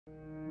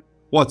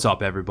What's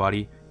up,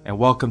 everybody, and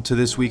welcome to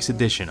this week's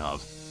edition of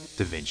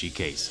Da Vinci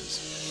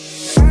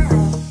Cases.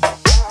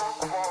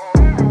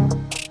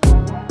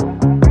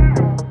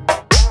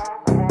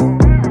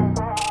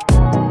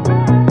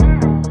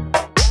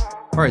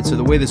 Alright, so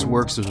the way this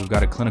works is we've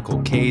got a clinical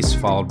case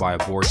followed by a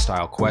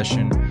board-style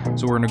question.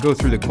 So we're going to go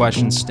through the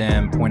question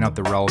stem, point out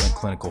the relevant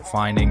clinical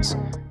findings,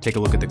 take a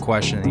look at the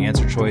question and the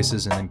answer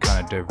choices, and then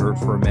kind of divert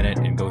for a minute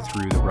and go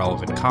through the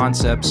relevant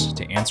concepts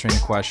to answering the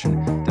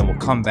question. Then we'll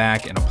come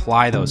back and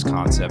apply those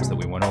concepts that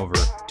we went over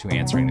to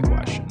answering the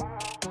question.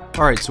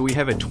 Alright, so we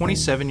have a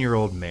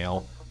 27-year-old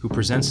male who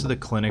presents to the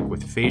clinic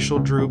with facial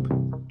droop,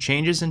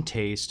 changes in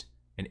taste,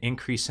 and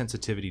increased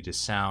sensitivity to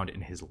sound in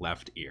his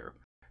left ear.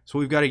 So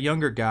we've got a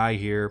younger guy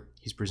here.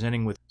 He's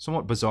presenting with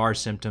somewhat bizarre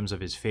symptoms of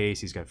his face.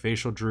 He's got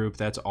facial droop.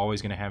 That's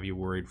always going to have you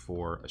worried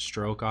for a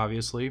stroke,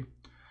 obviously.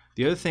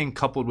 The other thing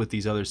coupled with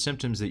these other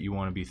symptoms that you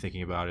want to be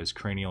thinking about is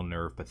cranial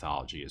nerve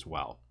pathology as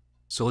well.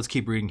 So let's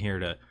keep reading here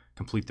to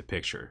complete the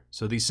picture.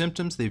 So these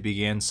symptoms, they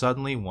began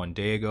suddenly one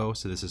day ago,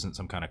 so this isn't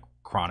some kind of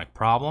chronic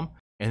problem,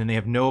 and then they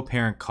have no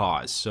apparent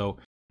cause. So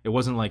it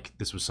wasn't like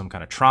this was some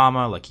kind of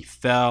trauma, like he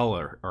fell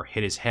or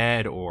hit his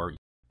head or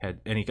had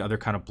any other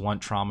kind of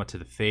blunt trauma to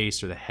the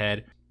face or the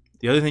head.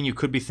 The other thing you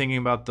could be thinking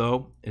about,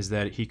 though, is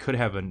that he could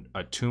have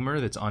a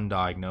tumor that's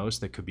undiagnosed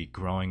that could be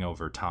growing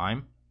over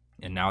time,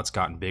 and now it's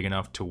gotten big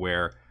enough to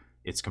where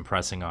it's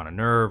compressing on a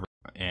nerve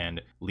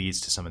and leads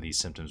to some of these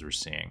symptoms we're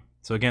seeing.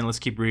 So again, let's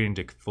keep reading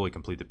to fully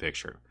complete the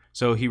picture.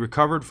 So he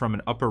recovered from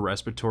an upper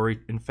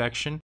respiratory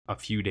infection a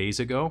few days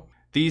ago.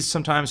 These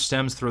sometimes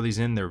stems throw these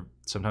in.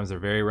 Sometimes they're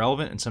very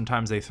relevant, and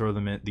sometimes they throw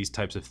them in, these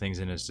types of things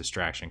in as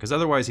distraction, because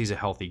otherwise he's a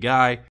healthy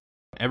guy.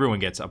 Everyone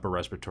gets upper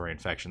respiratory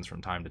infections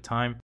from time to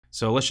time.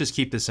 So let's just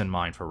keep this in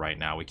mind for right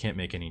now. We can't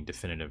make any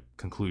definitive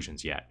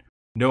conclusions yet.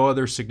 No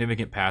other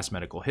significant past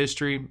medical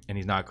history, and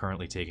he's not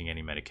currently taking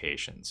any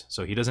medications.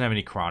 So he doesn't have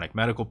any chronic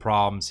medical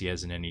problems. He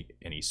hasn't any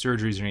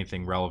surgeries or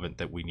anything relevant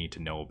that we need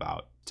to know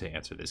about to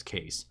answer this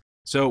case.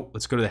 So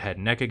let's go to the head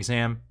and neck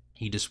exam.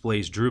 He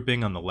displays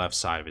drooping on the left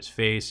side of his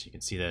face. You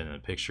can see that in the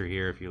picture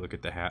here. If you look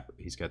at the hat,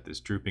 he's got this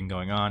drooping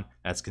going on.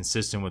 That's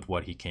consistent with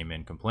what he came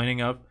in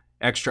complaining of.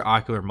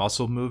 Extraocular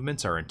muscle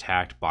movements are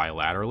intact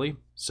bilaterally.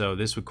 So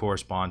this would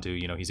correspond to,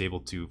 he's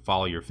able to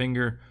follow your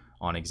finger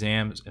on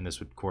exams, and this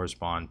would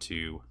correspond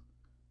to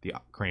the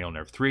cranial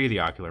nerve 3, the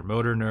ocular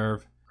motor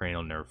nerve,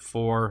 cranial nerve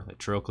 4, the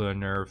trochlear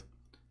nerve,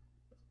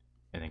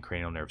 and then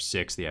cranial nerve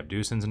 6, the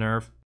abducens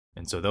nerve.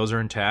 And so those are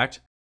intact.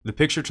 The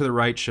picture to the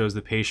right shows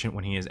the patient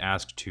when he is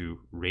asked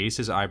to raise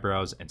his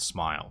eyebrows and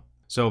smile.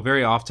 So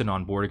very often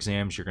on board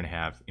exams, you're going to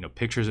have,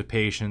 pictures of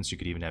patients. You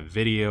could even have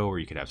video, or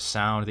you could have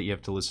sound that you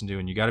have to listen to.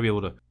 And you got to be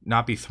able to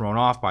not be thrown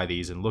off by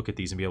these and look at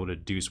these and be able to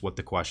deduce what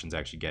the question's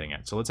actually getting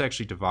at. So let's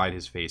actually divide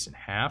his face in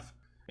half.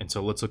 And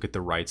so let's look at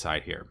the right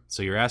side here.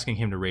 So you're asking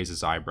him to raise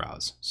his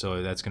eyebrows.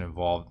 So that's going to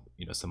involve,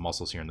 some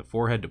muscles here in the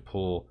forehead to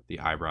pull the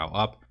eyebrow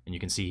up. And you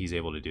can see he's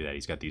able to do that.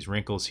 He's got these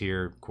wrinkles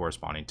here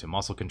corresponding to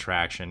muscle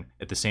contraction.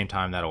 At the same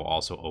time, that'll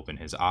also open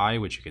his eye,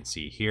 which you can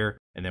see here.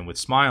 And then with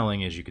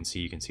smiling, as you can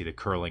see the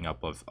curling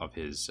up of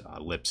his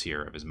lips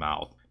here, of his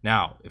mouth.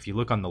 Now, if you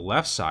look on the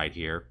left side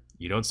here,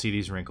 you don't see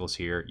these wrinkles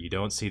here. You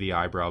don't see the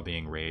eyebrow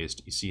being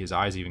raised. You see his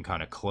eyes even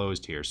kind of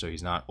closed here, so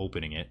he's not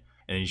opening it.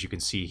 And as you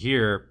can see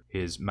here,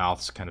 his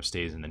mouth kind of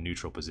stays in the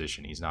neutral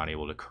position. He's not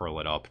able to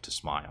curl it up to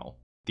smile.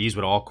 These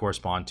would all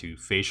correspond to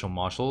facial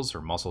muscles,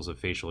 or muscles of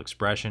facial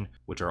expression,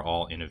 which are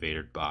all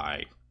innervated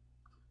by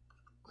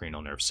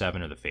cranial nerve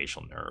 7, or the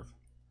facial nerve.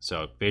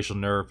 So facial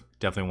nerve,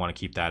 definitely want to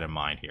keep that in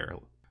mind here.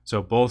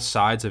 So both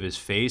sides of his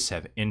face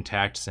have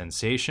intact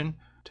sensation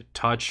to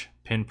touch,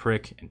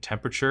 pinprick, and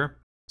temperature.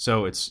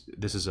 So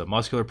this is a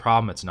muscular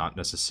problem. It's not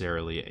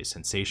necessarily a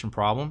sensation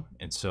problem.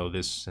 And so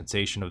this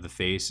sensation of the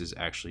face is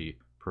actually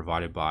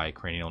provided by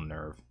cranial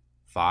nerve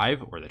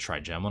 5, or the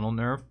trigeminal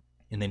nerve.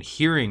 And then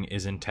hearing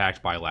is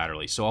intact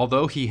bilaterally. So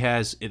although he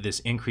has this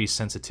increased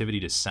sensitivity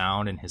to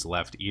sound in his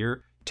left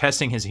ear,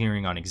 testing his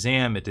hearing on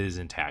exam, it is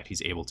intact.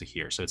 He's able to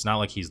hear. So it's not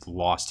like he's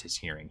lost his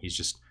hearing. He's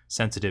just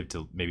sensitive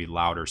to maybe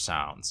louder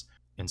sounds.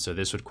 And so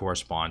this would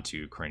correspond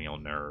to cranial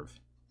nerve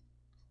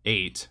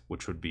 8,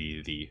 which would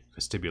be the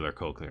vestibular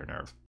cochlear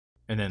nerve.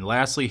 And then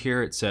lastly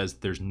here, it says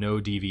there's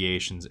no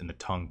deviations in the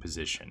tongue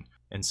position.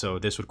 And so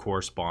this would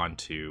correspond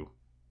to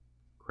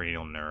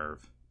cranial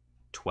nerve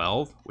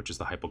 12, which is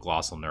the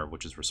hypoglossal nerve,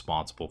 which is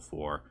responsible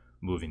for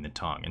moving the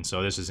tongue. And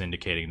so this is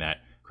indicating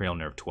that cranial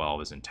nerve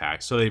 12 is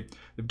intact. So they've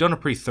done a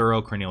pretty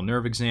thorough cranial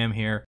nerve exam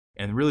here.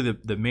 And really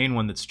the main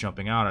one that's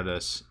jumping out at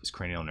us is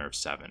cranial nerve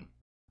 7.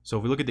 So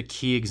if we look at the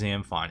key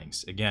exam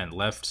findings, again,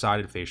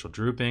 left-sided facial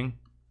drooping,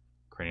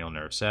 cranial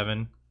nerve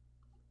 7,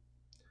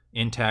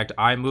 intact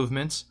eye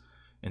movements.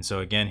 And so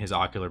again, his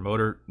ocular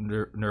motor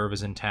nerve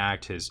is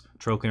intact, his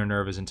trochlear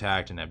nerve is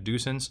intact, and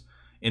abducens.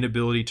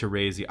 Inability to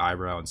raise the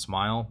eyebrow and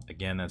smile,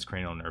 again, that's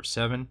cranial nerve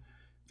 7.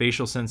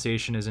 Facial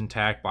sensation is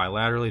intact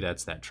bilaterally,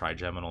 that's that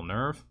trigeminal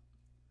nerve.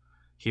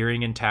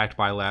 Hearing intact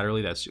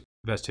bilaterally, that's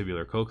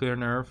vestibular cochlear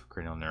nerve,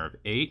 cranial nerve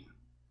 8.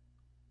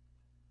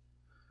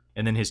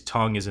 And then his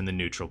tongue is in the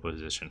neutral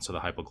position, so the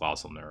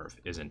hypoglossal nerve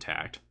is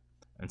intact.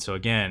 And so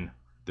again,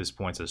 this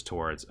points us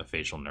towards a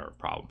facial nerve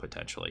problem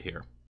potentially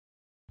here.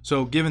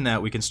 So given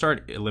that, we can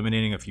start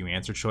eliminating a few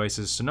answer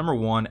choices. So number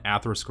one,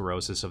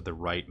 atherosclerosis of the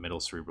right middle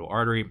cerebral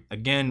artery.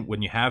 Again,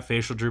 when you have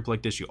facial droop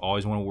like this, you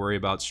always want to worry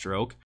about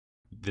stroke.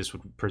 This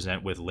would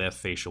present with left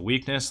facial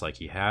weakness like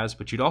he has,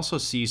 but you'd also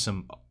see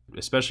some,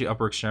 especially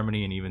upper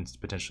extremity and even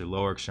potentially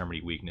lower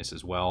extremity weakness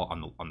as well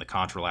on the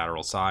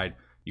contralateral side.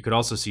 You could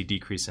also see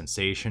decreased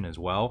sensation as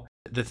well.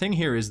 The thing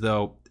here is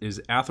though, is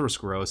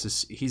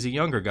atherosclerosis, he's a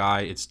younger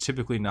guy. It's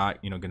typically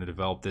not, going to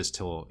develop this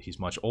till he's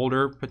much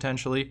older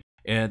potentially.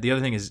 And the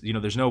other thing is,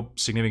 there's no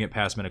significant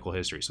past medical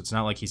history. So it's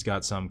not like he's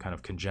got some kind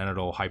of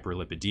congenital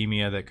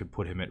hyperlipidemia that could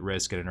put him at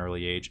risk at an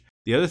early age.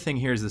 The other thing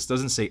here is this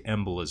doesn't say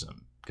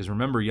embolism. Because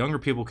remember, younger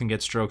people can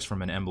get strokes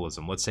from an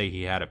embolism. Let's say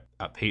he had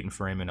a patent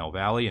foramen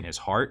ovale in his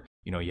heart.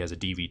 He has a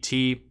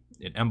DVT.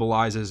 It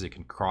embolizes. It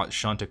can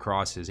shunt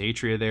across his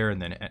atria there and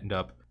then end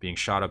up being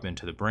shot up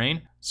into the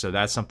brain. So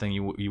that's something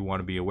you want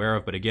to be aware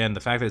of. But again,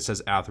 the fact that it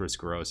says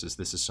atherosclerosis,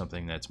 this is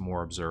something that's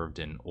more observed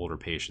in older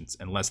patients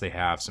unless they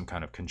have some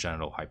kind of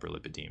congenital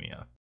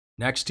hyperlipidemia.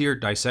 Next here,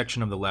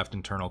 dissection of the left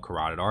internal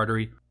carotid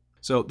artery.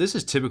 So this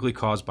is typically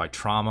caused by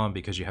trauma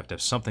because you have to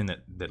have something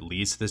that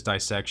leads to this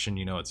dissection.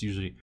 It's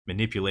usually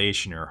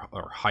manipulation or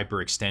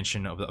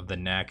hyperextension of the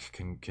neck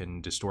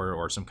can distort,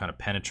 or some kind of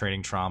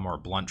penetrating trauma or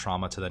blunt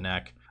trauma to the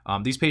neck.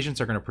 These patients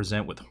are going to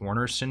present with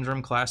Horner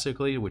syndrome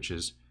classically, which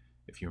is,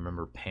 if you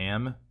remember,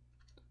 PAM,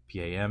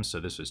 P-A-M. So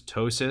this is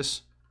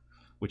ptosis,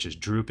 which is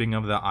drooping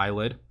of the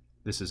eyelid.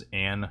 This is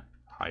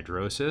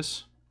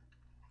anhidrosis,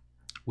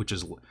 which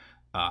is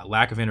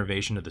lack of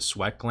innervation of the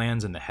sweat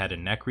glands in the head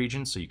and neck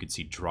region, so you could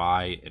see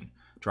dry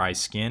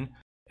skin.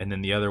 And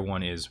then the other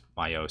one is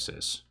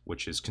meiosis,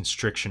 which is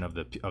constriction of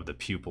the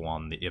pupil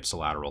on the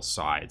ipsilateral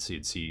side. So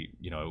you'd see,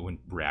 it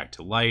wouldn't react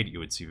to light. You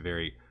would see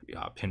very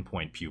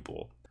pinpoint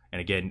pupil. And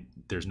again,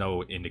 there's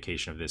no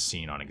indication of this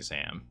seen on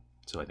exam.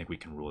 So I think we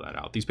can rule that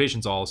out. These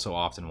patients also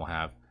often will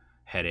have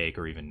headache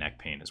or even neck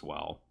pain as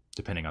well,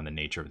 depending on the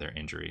nature of their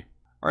injury.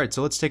 All right,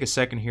 so let's take a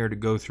second here to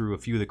go through a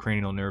few of the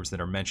cranial nerves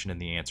that are mentioned in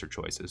the answer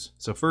choices.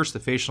 So first, the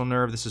facial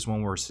nerve. This is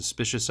one we're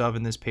suspicious of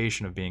in this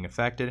patient of being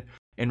affected.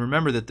 And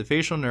remember that the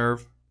facial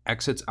nerve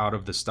exits out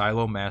of the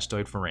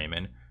stylomastoid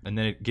foramen, and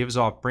then it gives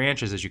off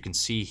branches, as you can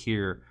see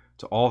here,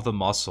 to all of the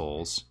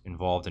muscles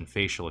involved in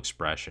facial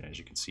expression, as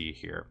you can see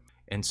here.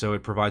 And so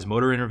it provides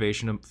motor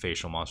innervation of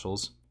facial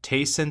muscles,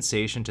 taste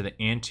sensation to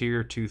the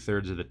anterior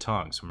 2/3 of the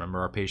tongue. So remember,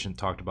 our patient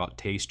talked about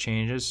taste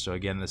changes. So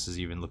again, this is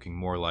even looking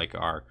more like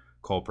our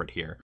culprit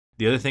here.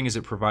 The other thing is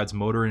it provides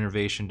motor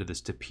innervation to the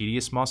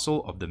stapedius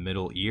muscle of the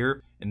middle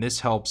ear, and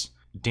this helps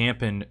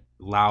dampen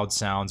loud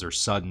sounds or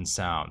sudden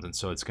sounds. And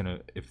so it's going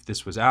to, if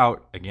this was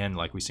out, again,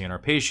 like we see in our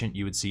patient,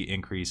 you would see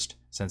increased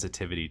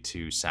sensitivity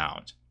to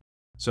sound.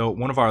 So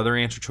one of our other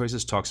answer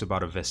choices talks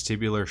about a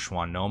vestibular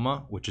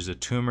schwannoma, which is a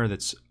tumor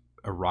that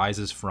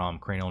arises from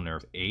cranial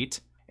nerve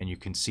 8, and you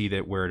can see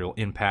that where it'll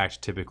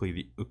impact typically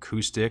the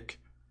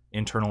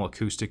internal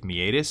acoustic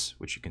meatus,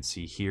 which you can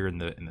see here in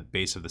the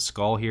base of the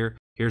skull here.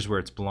 Here's where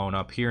it's blown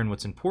up here. And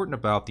what's important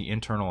about the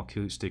internal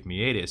acoustic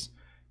meatus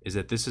is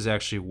that this is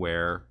actually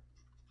where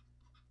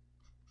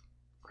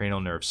cranial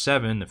nerve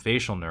 7, the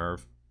facial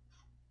nerve,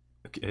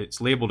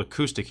 it's labeled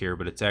acoustic here,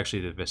 but it's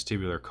actually the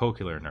vestibular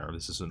cochlear nerve.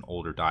 This is an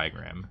older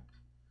diagram.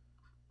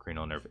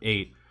 Cranial nerve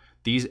 8.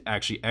 These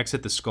actually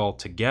exit the skull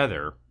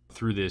together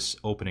through this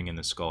opening in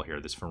the skull here,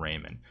 this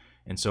foramen.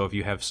 And so if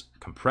you have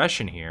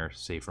compression here,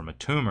 say from a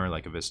tumor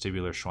like a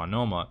vestibular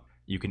schwannoma,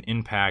 you can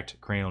impact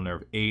cranial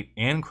nerve 8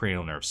 and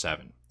cranial nerve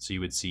 7. So you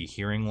would see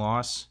hearing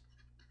loss.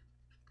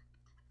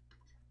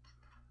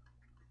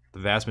 The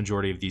vast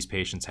majority of these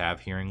patients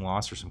have hearing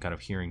loss or some kind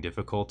of hearing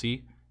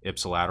difficulty,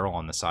 ipsilateral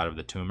on the side of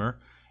the tumor.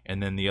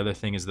 And then the other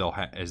thing is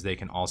they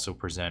can also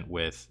present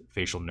with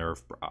facial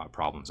nerve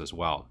problems as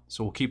well.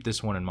 So we'll keep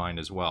this one in mind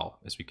as well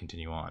as we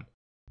continue on.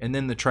 And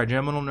then the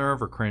trigeminal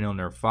nerve or cranial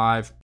nerve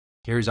 5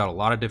 carries out a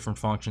lot of different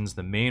functions.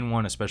 The main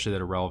one, especially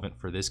that are relevant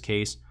for this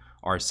case,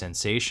 are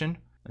sensation.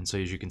 And so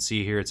as you can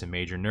see here, it's a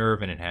major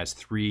nerve and it has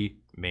 3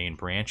 main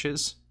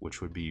branches,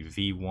 which would be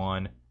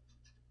V1,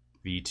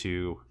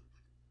 V2,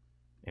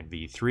 and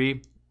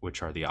V3,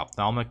 which are the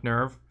ophthalmic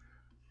nerve,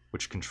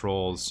 which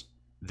controls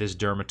this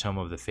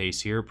dermatome of the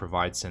face here,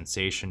 provides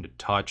sensation to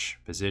touch,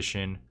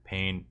 position,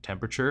 pain,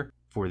 temperature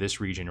for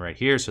this region right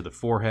here. So the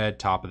forehead,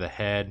 top of the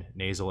head,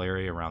 nasal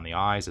area around the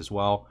eyes as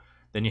well.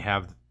 Then you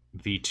have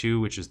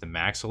V2, which is the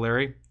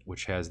maxillary,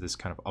 which has this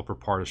kind of upper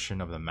portion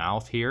of the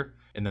mouth here.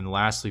 And then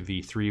lastly,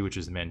 V3, which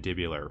is the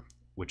mandibular,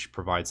 which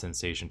provides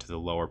sensation to the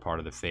lower part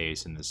of the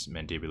face in this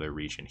mandibular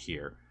region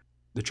here.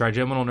 The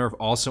trigeminal nerve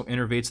also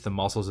innervates the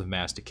muscles of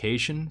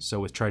mastication. So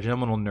with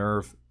trigeminal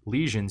nerve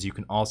lesions, you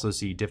can also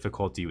see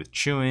difficulty with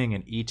chewing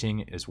and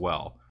eating as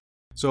well.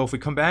 So if we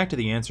come back to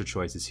the answer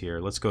choices here,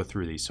 let's go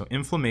through these. So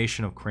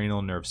inflammation of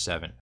cranial nerve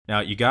 7. Now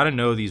you got to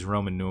know these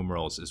Roman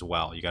numerals as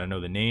well. You got to know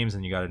the names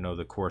and you got to know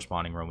the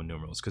corresponding Roman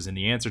numerals, because in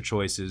the answer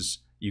choices,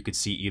 you could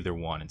see either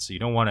one. And so you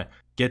don't want to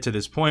get to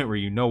this point where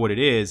you know what it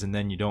is and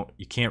then you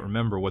can't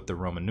remember what the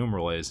Roman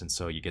numeral is, and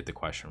so you get the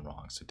question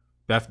wrong. So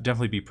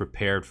definitely be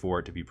prepared for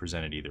it to be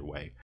presented either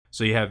way.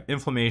 So you have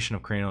inflammation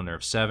of cranial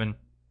nerve 7.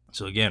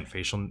 So again,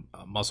 facial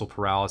muscle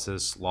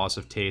paralysis, loss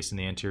of taste in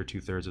the anterior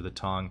 2/3 of the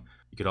tongue.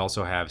 You could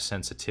also have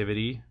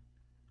sensitivity,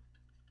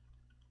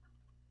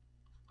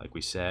 like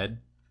we said,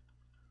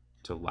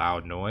 to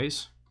loud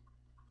noise,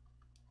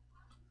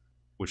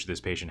 which this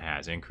patient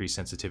has, increased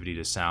sensitivity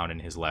to sound in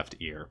his left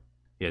ear.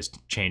 He has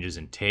changes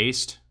in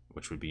taste,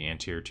 which would be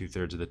anterior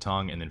 2/3 of the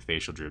tongue, and then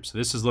facial droop. So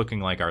this is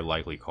looking like our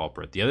likely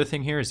culprit. The other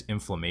thing here is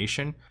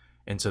inflammation,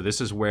 and so this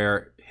is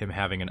where him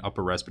having an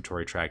upper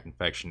respiratory tract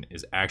infection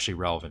is actually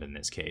relevant in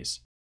this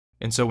case.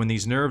 And so when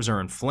these nerves are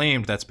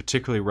inflamed, that's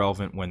particularly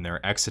relevant when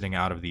they're exiting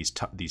out of these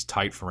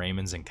tight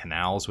foramens and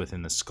canals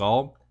within the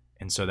skull,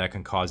 and so that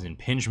can cause an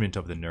impingement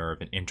of the nerve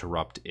and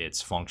interrupt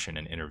its function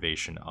and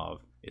innervation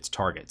of its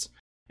targets.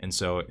 And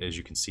so as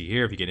you can see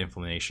here, if you get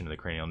inflammation of the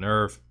cranial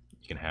nerve,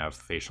 you can have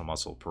facial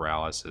muscle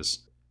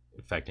paralysis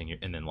affecting you,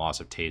 and then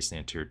loss of taste in the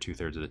anterior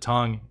 2/3 of the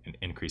tongue and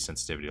increased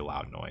sensitivity to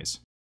loud noise.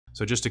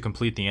 So just to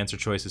complete the answer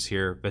choices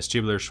here,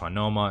 vestibular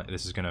schwannoma,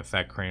 this is going to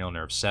affect cranial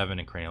nerve 7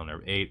 and cranial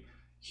nerve 8.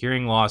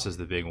 Hearing loss is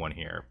the big one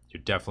here.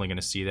 You're definitely going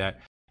to see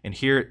that. And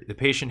here, the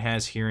patient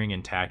has hearing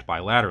intact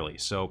bilaterally.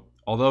 So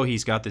although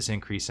he's got this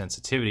increased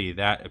sensitivity,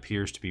 that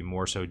appears to be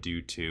more so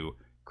due to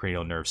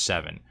cranial nerve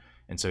 7.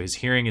 And so his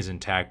hearing is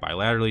intact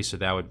bilaterally, so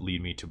that would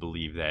lead me to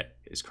believe that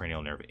his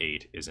cranial nerve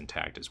 8 is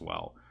intact as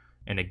well.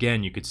 And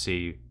again, you could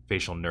see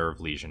facial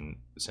nerve lesion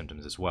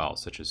symptoms as well,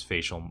 such as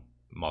facial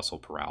muscle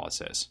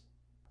paralysis.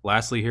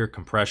 Lastly here,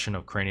 compression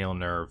of cranial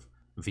nerve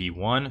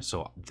V1,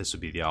 so this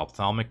would be the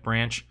ophthalmic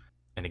branch.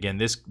 And again,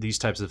 these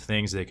types of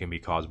things, they can be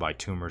caused by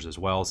tumors as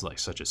well,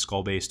 such as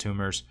skull-based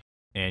tumors.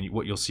 And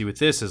what you'll see with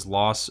this is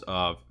loss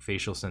of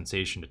facial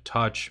sensation to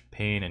touch,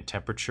 pain, and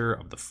temperature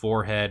of the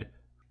forehead,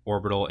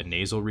 orbital, and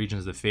nasal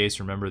regions of the face.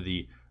 Remember,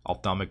 the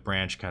ophthalmic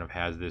branch kind of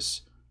has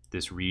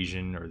this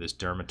region or this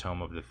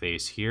dermatome of the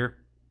face here.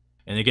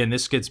 And again,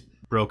 this gets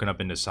broken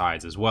up into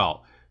sides as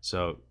well.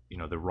 So,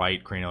 the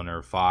right cranial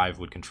nerve 5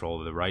 would control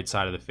the right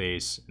side of the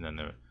face, and then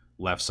the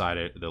left side,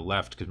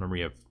 because remember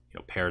you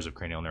have pairs of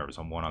cranial nerves,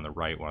 one on the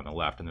right, one on the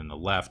left, and then the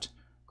left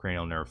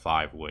cranial nerve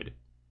 5 would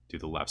do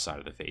the left side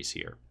of the face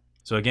here.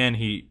 So again,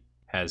 he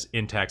has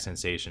intact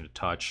sensation to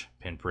touch,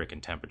 pinprick,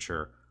 and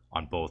temperature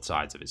on both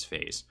sides of his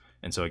face.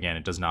 And so again,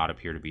 it does not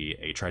appear to be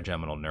a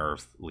trigeminal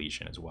nerve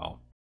lesion as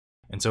well.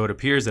 And so it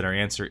appears that our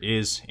answer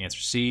is answer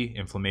C,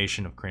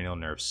 inflammation of cranial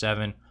nerve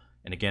 7.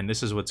 And again,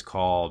 this is what's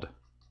called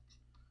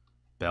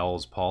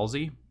Bell's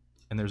palsy.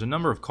 And there's a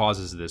number of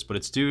causes of this, but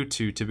it's due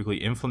to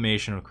typically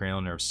inflammation of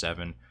cranial nerve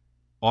 7.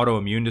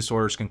 Autoimmune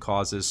disorders can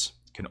cause this.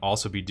 It can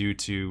also be due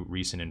to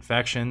recent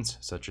infections,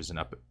 such as an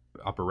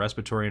upper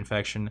respiratory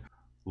infection.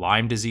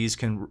 Lyme disease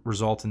can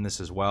result in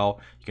this as well.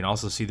 You can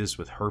also see this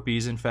with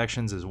herpes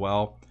infections as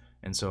well.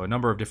 And so a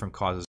number of different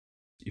causes.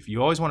 If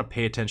you always want to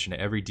pay attention to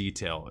every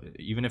detail,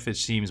 even if it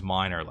seems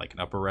minor, like an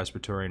upper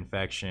respiratory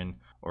infection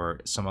or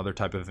some other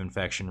type of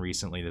infection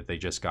recently that they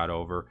just got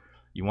over,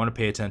 you want to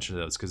pay attention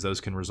to those because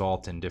those can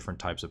result in different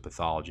types of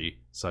pathology,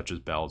 such as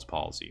Bell's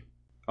palsy.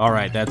 All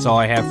right, that's all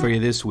I have for you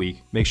this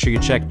week. Make sure you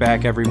check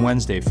back every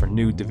Wednesday for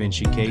new Da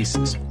Vinci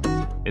cases.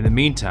 In the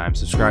meantime,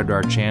 subscribe to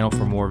our channel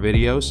for more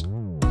videos,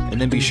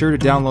 and then be sure to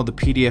download the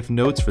PDF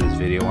notes for this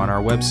video on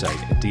our website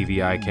at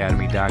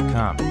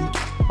dviacademy.com.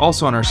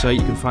 Also on our site,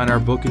 you can find our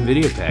book and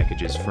video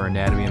packages for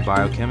anatomy and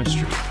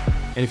biochemistry.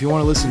 And if you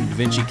want to listen to Da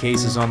Vinci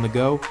cases on the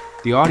go,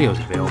 the audio is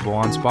available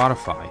on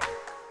Spotify.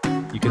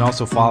 You can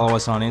also follow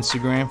us on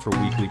Instagram for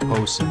weekly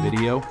posts and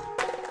video.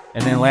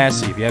 And then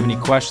lastly, if you have any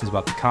questions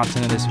about the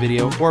content of this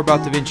video or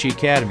about Da Vinci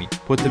Academy,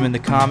 put them in the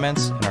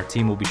comments and our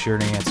team will be sure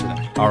to answer them.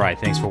 Alright,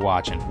 thanks for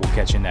watching. We'll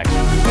catch you next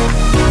time.